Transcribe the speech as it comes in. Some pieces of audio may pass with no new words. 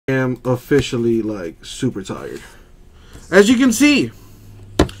I'm officially like super tired. As you can see.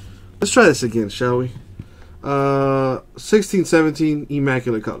 Let's try this again, shall we? 16-17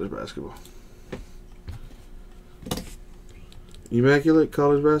 Immaculate College Basketball. Immaculate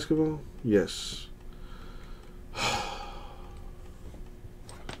College Basketball? Yes.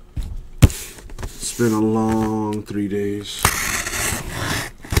 It's been a long 3 days.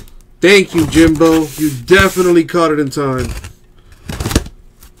 Thank you, Jimbo. You definitely caught it in time.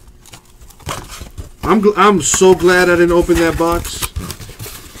 I'm so glad I didn't open that box.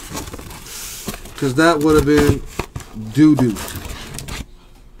 Because that would have been doo-doo.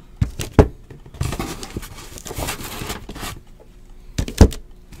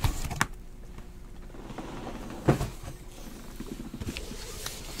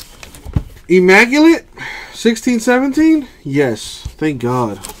 Immaculate? 16-17? Yes. Thank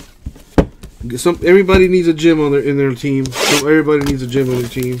God. Everybody needs a gym in their team. Everybody needs a gym on their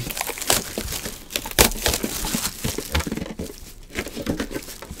team.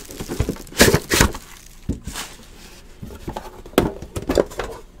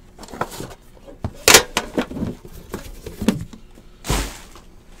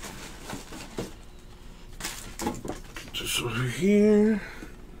 Just over here.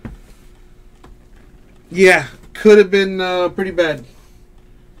 Yeah, could have been pretty bad.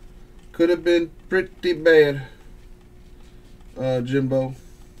 Could have been pretty bad, Jimbo.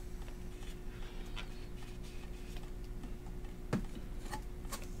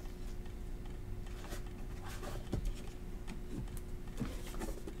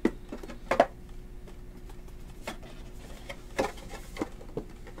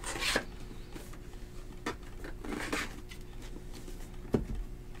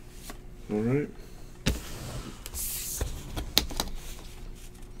 All right.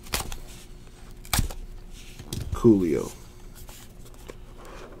 Coolio.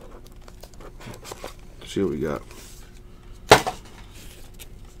 Let's see what we got.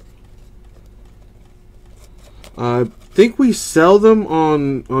 I think we sell them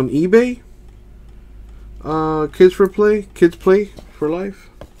on eBay. Kids Play for Life.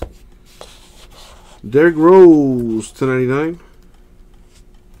 Derrick Rose /99.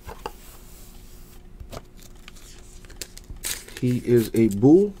 He is a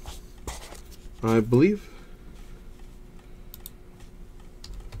Bull, I believe.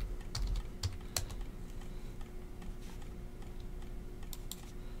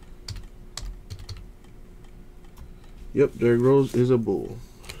 Yep, Derrick Rose is a Bull.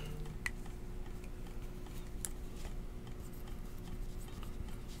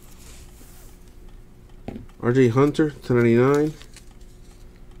 RJ Hunter /99.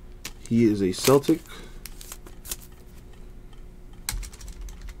 He is a Celtic.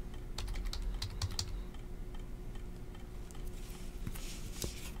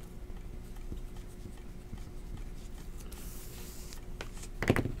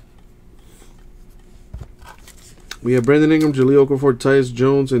 We have Brandon Ingram, Jaleel Okafor, Tyus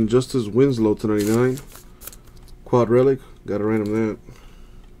Jones, and Justice Winslow /99. Quad relic. Gotta random that.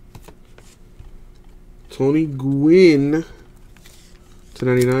 Tony Gwynn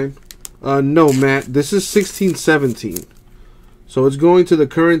 /99. No, Matt. This is 16-17. So it's going to the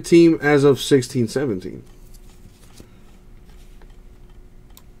current team as of 16-17.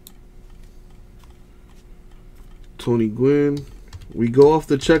 Tony Gwynn. We go off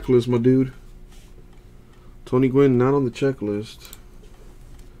the checklist, my dude. Tony Gwynn not on the checklist.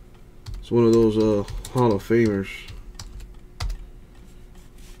 It's one of those Hall of Famers.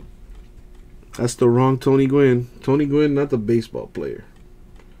 That's the wrong Tony Gwynn. Tony Gwynn, not the baseball player.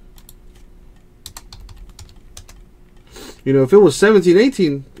 You know, if it was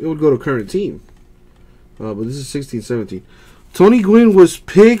 17-18, it would go to current team. But this is 16-17. Tony Gwynn was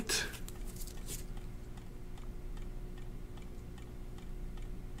picked.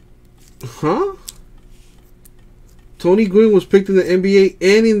 Huh? Tony Gwynn was picked in the NBA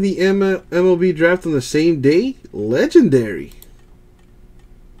and in the MLB draft on the same day? Legendary.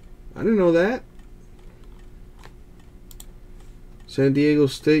 I didn't know that. San Diego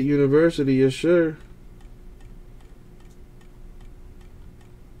State University, yes sir.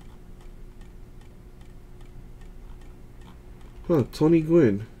 Huh, Tony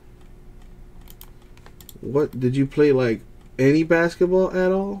Gwynn. What, did you play like any basketball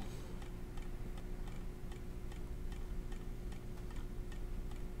at all?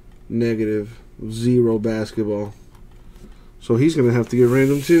 Negative. 0 basketball. So he's going to have to get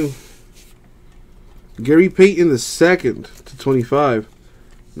random too. Gary Payton the second /25.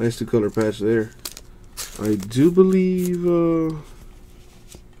 Nice 2-color patch there. I do believe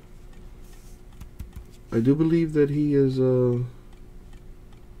that he is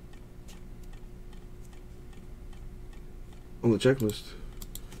on the checklist.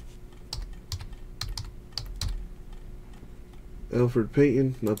 Alfred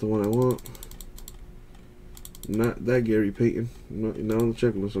Payton, not the one I want. Not that Gary Payton. Not on the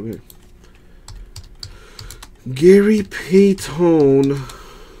checklist. Okay. Gary Payton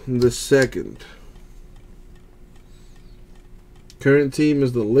the second. Current team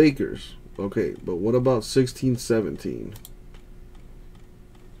is the Lakers. Okay, but what about 16-17?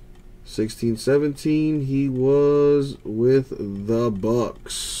 16-17, he was with the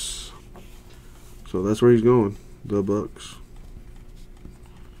Bucks. So that's where he's going. The Bucks.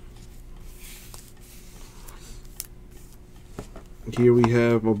 Here we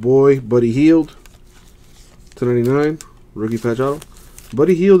have my boy Buddy Hield, 299 rookie patch auto.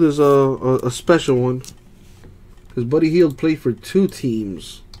 Buddy Hield is a special one because Buddy Hield played for two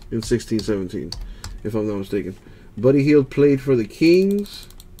teams in 16-17, if I'm not mistaken. Buddy Hield played for the Kings,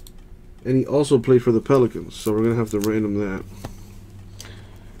 and he also played for the Pelicans. So we're gonna have to random that.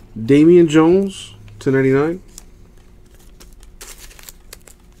 Damian Jones, 299.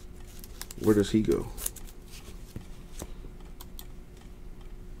 Where does he go?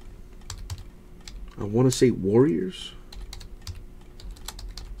 I want to say Warriors.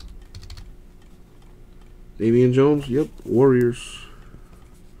 Damian Jones, yep, Warriors.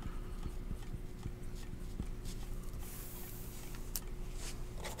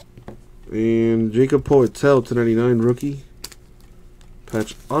 And Jacob Poeltl, 299 rookie.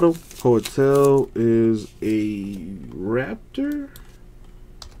 Patch auto. Poeltl is a Raptor?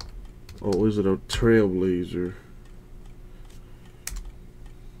 Oh, is it a Trailblazer?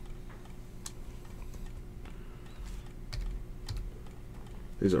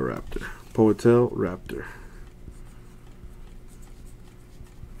 Is a Raptor. Poeltl, Raptor.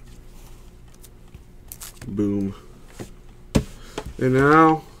 Boom. And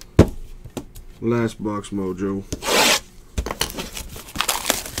now, last box mojo.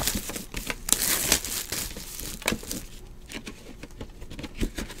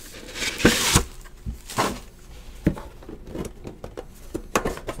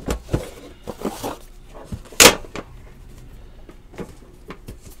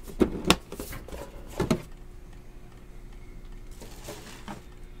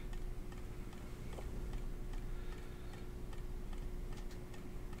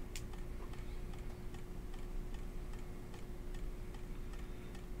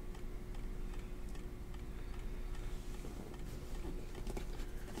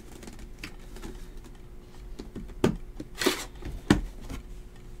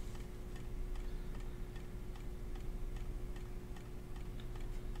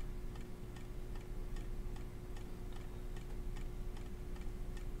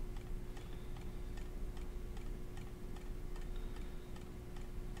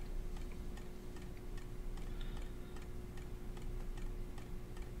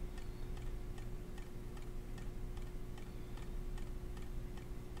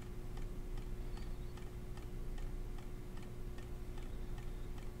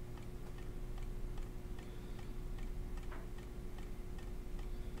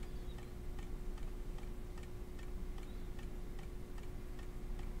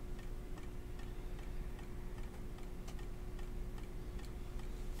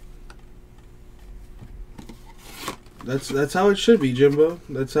 That's how it should be, Jimbo.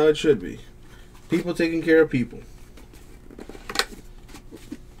 That's how it should be. People taking care of people.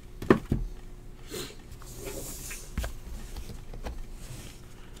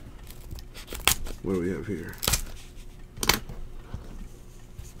 What do we have here?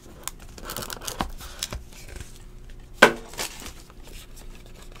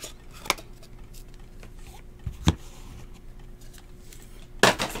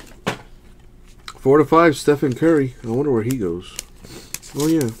 Four to five, Stephen Curry. I wonder where he goes. Oh,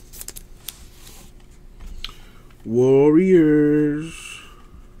 yeah. Warriors.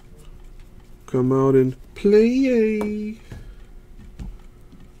 Come out and play.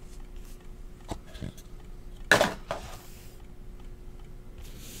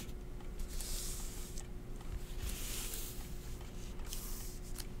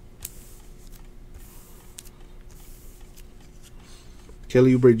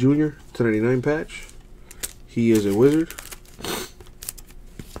 Kelly Oubre Jr., 299 patch. He is a Wizard.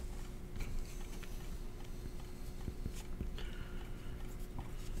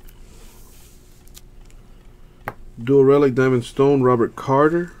 Dual Relic Diamond Stone, Robert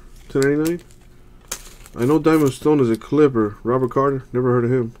Carter, 299. I know Diamond Stone is a Clipper. Robert Carter, never heard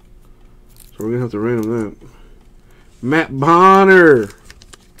of him. So we're going to have to random that. Matt Bonner,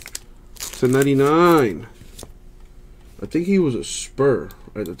 299. I think he was a Spur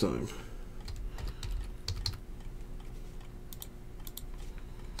at the time.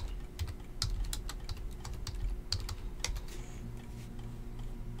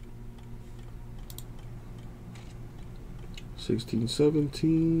 16,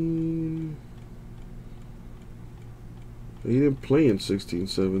 17. He didn't play in 16,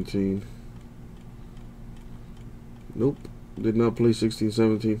 17. Nope. Did not play 16,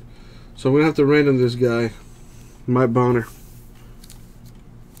 17. So I'm going to have to random this guy. Mike Bonner.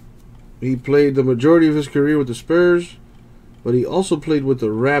 He played the majority of his career with the Spurs, but he also played with the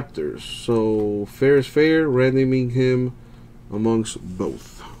Raptors. So fair is fair, randoming him amongst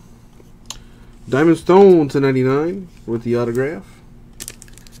both. Diamond Stone to 99 with the autograph.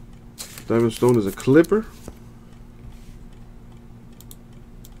 Diamond Stone is a Clipper.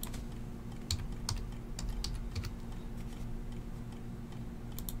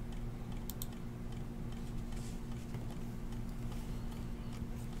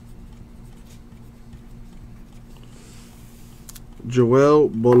 Joel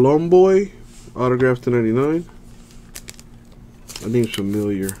Bolomboy, autograph to 99. That name's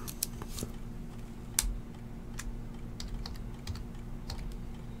familiar.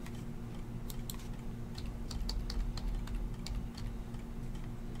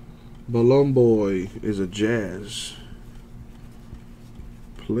 Bolomboy is a Jazz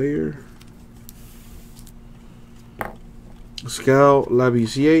player. Scal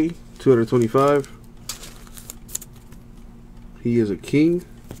Labissiere, 225. He is a King,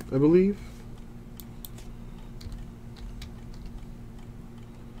 I believe.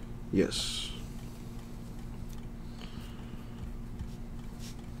 Yes.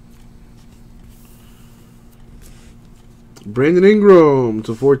 Brandon Ingram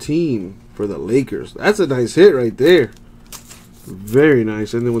to 14 for the Lakers. That's a nice hit right there. Very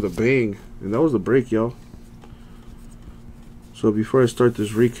nice. Ending with a bang. And that was the break, y'all. So before I start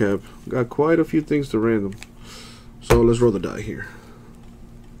this recap, got quite a few things to random. So let's roll the die here.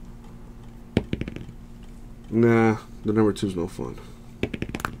 Nah, the number 2 is no fun.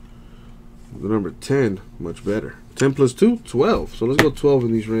 The number 10, much better. 10 plus 2, 12. So let's go 12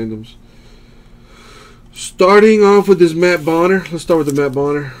 in these randoms. Starting off with this Matt Bonner. Let's start with the Matt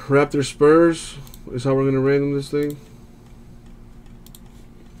Bonner. Raptors Spurs is how we're going to random this thing.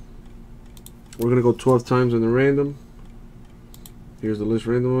 We're going to go 12 times in the random. Here's the list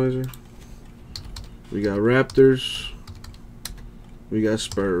randomizer. We got Raptors. We got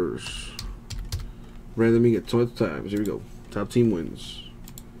Spurs. Randoming at 12 times. Here we go. Top team wins.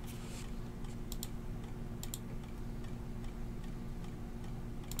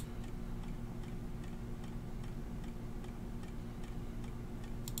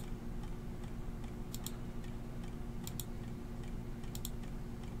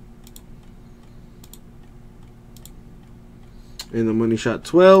 And the money shot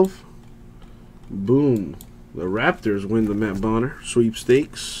 12. Boom. The Raptors win the Matt Bonner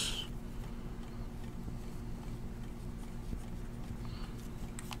sweepstakes.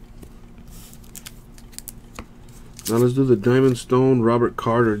 Now let's do the Diamond Stone Robert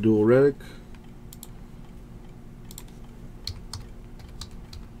Carter dual relic.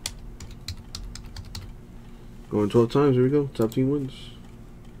 Going 12 times. Here we go. Top team wins.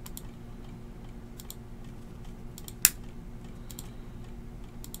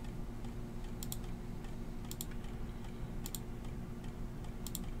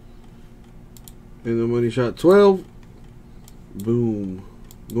 And the money shot 12. Boom.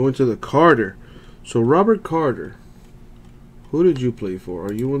 Going to the Carter. So Robert Carter. Who did you play for?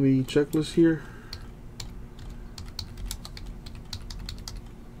 Are you on the checklist here?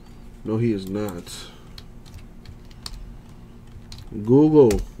 No, he is not.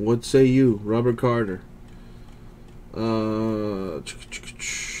 Google. What say you? Robert Carter.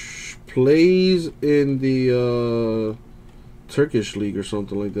 Plays in the Turkish league or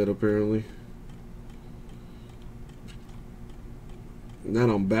something like that, apparently. Not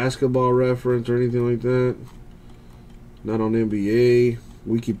on Basketball Reference or anything like that. Not on NBA.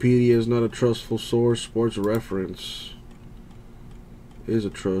 Wikipedia is not a trustful source. Sports Reference is a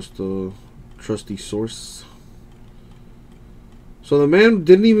trusty source. So the man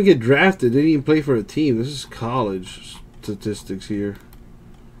didn't even get drafted. Didn't even play for a team. This is college statistics here.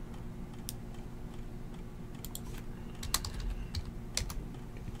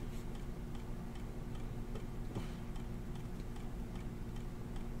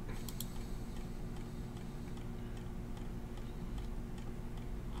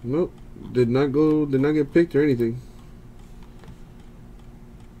 Nope, did not get picked or anything.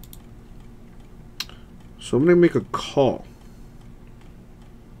 So I'm gonna make a call.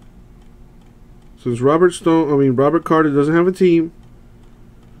 Since Robert Carter doesn't have a team,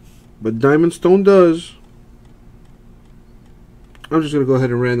 but Diamond Stone does, I'm just gonna go ahead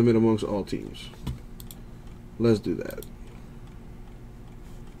and random it amongst all teams. Let's do that.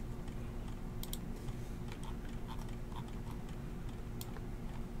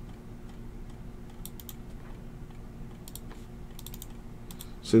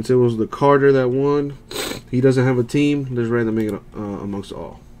 Since it was the Carter that won, he doesn't have a team. There's randoming it amongst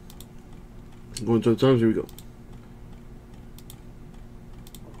all. Going to the times. Here we go.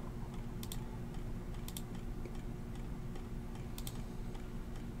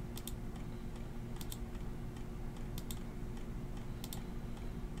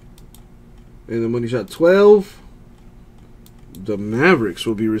 And the money shot 12. The Mavericks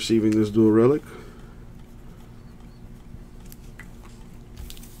will be receiving this dual relic.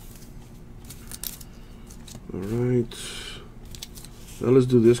 Alright. Now let's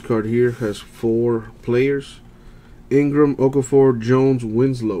do this card here. Has 4 players. Ingram, Okafor, Jones,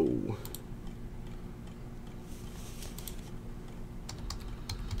 Winslow.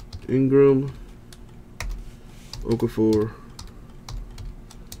 Ingram, Okafor,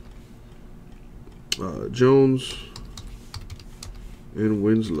 Jones, and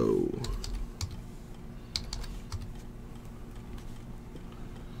Winslow.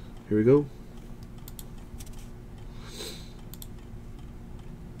 Here we go.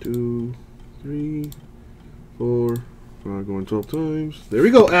 2, 3, 4, 5, going 12 times. There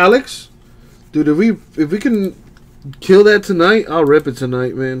we go, Alex. Dude, if we can kill that tonight, I'll rip it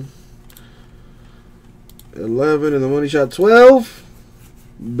tonight, man. 11 and the money shot 12.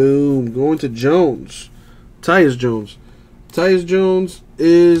 Boom. Going to Jones. Tyus Jones. Tyus Jones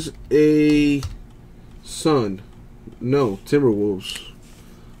is a Sun. No, Timberwolves.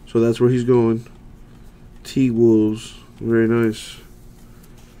 So that's where he's going. T-Wolves. Very nice.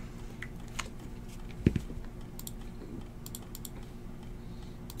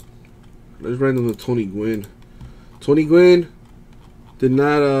 Let's random the Tony Gwynn. Tony Gwynn did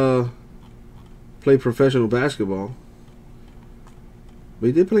not play professional basketball. But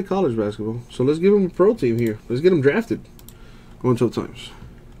he did play college basketball. So let's give him a pro team here. Let's get him drafted. Going 12 times.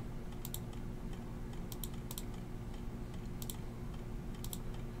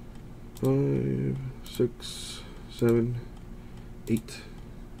 Five, 6, 7, 8,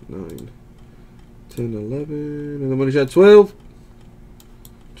 9, 10, 11. And the money shot 12.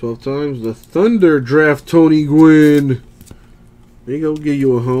 12 times. The Thunder draft Tony Gwynn. There you go. Give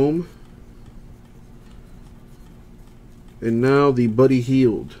you a home. And now the Buddy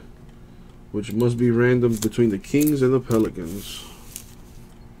Hield, which must be random between the Kings and the Pelicans.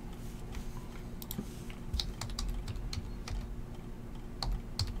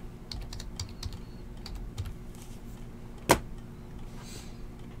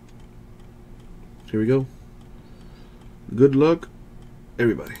 Here we go. Good luck,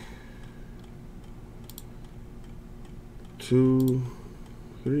 everybody. 2,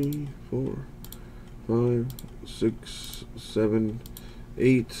 3, 4, 5, 6, 7,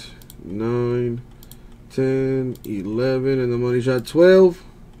 8, 9, 10, 11, and the money shot 12.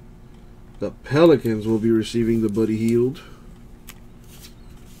 The Pelicans will be receiving the Buddy Hield.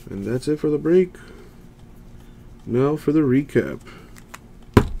 And that's it for the break. Now for the recap.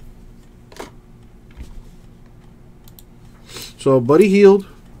 So Buddy Hield,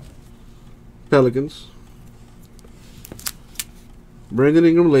 Pelicans. Brandon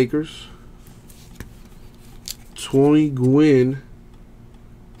Ingram, Lakers. Tony Gwynn,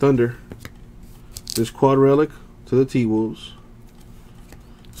 Thunder. This quad relic to the T-Wolves.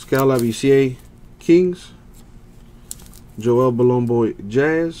 Scal Labissiere, Kings. Joel Bolomboy,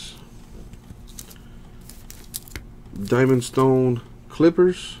 Jazz. Diamond Stone,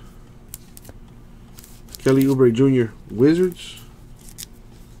 Clippers. Kelly Oubre Jr., Wizards.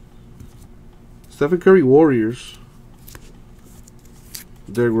 Stephen Curry, Warriors.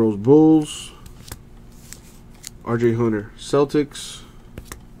 Derrick Rose, Bulls. RJ Hunter, Celtics.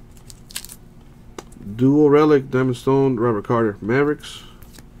 Dual Relic, Diamond Stone, Robert Carter, Mavericks.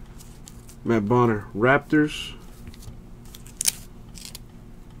 Matt Bonner, Raptors.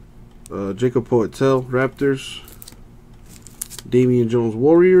 Jacob Poeltl, Raptors. Damian Jones,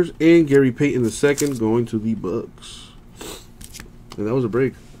 Warriors. And Gary Payton II going to the Bucks. And that was a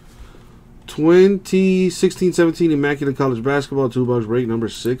break. 2016-17 Immaculate College Basketball 2-box break number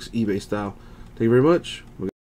 6, eBay style. Thank you very much.